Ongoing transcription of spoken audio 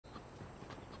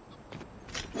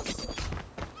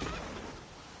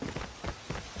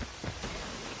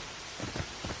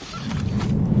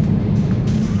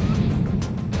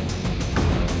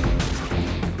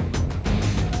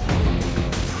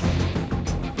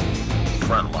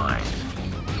front line.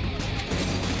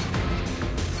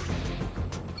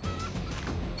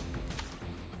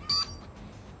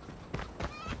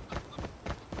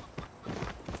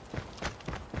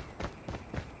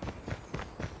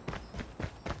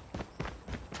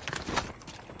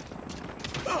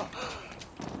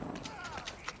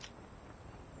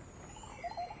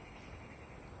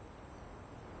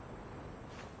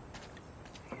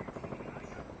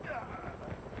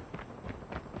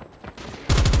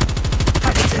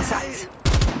 Sight.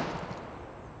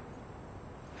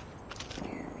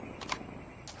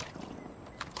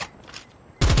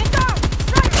 Get down!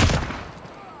 Strike!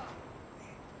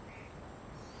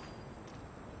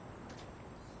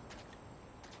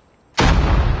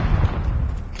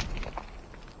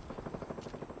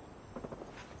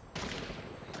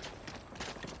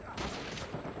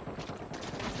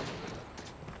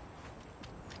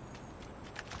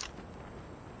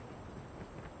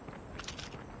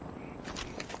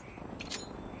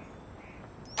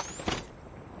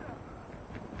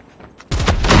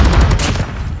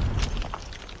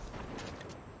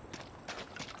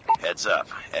 Heads up.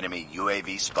 Enemy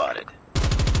UAV spotted.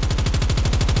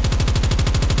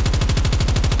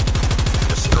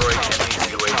 Destroyed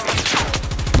enemy UAV.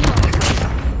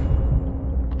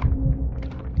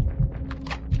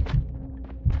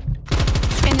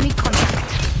 Enemy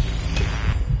contact.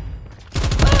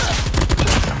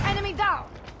 Enemy down.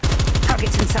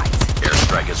 Targets in sight.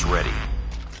 Airstrike is ready.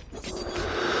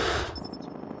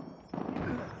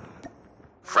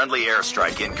 Friendly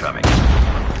airstrike incoming.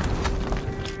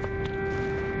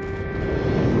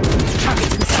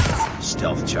 Targets in sight.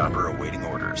 Stealth chopper awaiting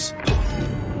orders.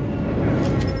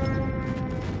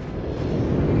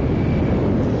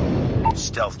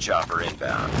 Stealth chopper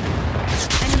inbound.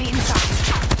 Enemy in sight.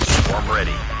 Swarm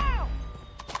ready.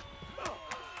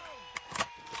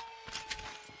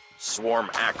 Swarm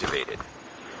activated.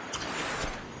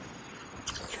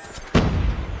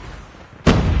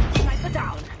 Sniper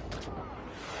down.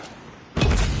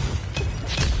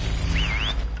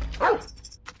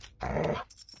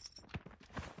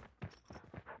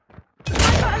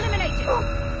 Sniper eliminated.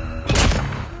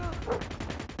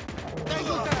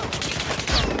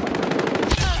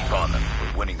 Keep on them.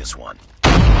 We're winning this one.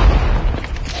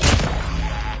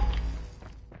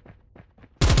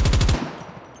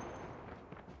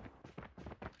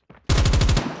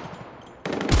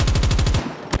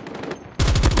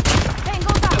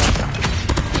 Tango down.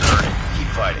 Earn it. Keep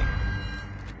fighting.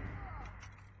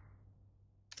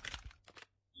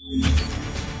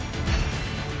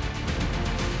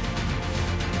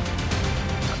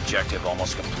 Objective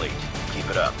almost complete. Keep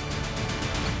it up.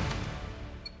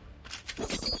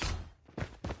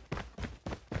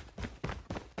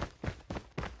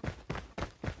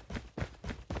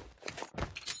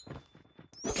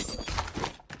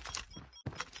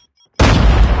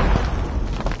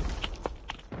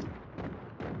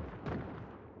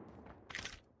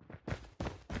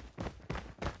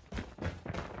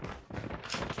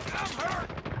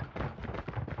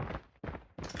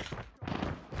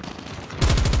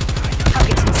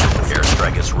 Targets in sight.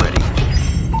 Airstrike is ready.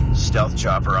 Stealth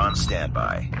chopper on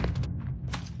standby.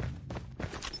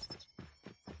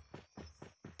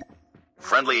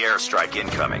 Friendly airstrike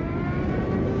incoming.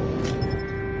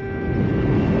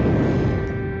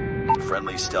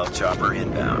 Friendly stealth chopper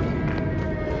inbound.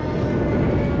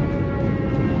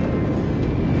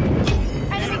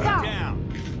 Enemy down.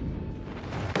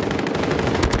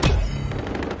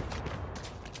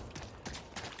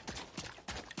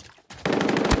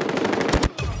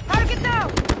 Target down.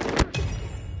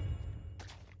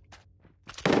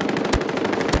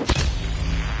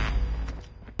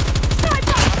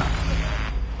 Sniper.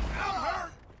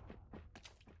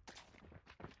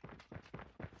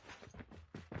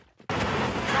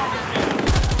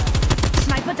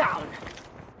 Sniper down.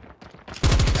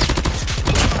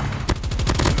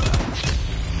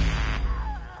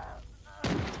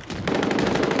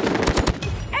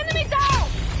 Enemy down.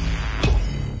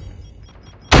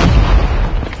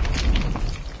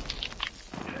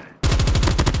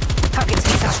 Targets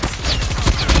in sight.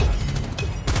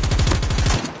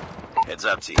 Heads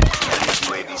up, team. Enemy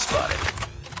UAV spotted.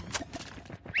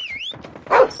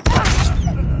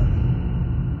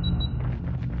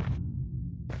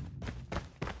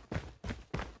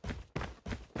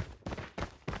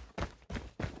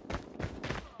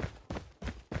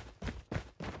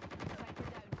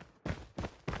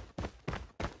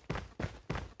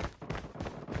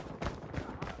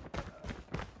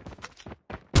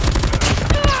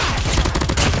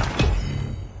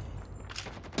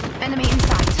 Enemy in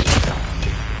sight.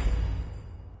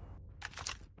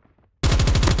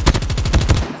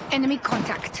 Enemy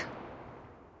contact.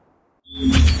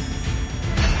 Got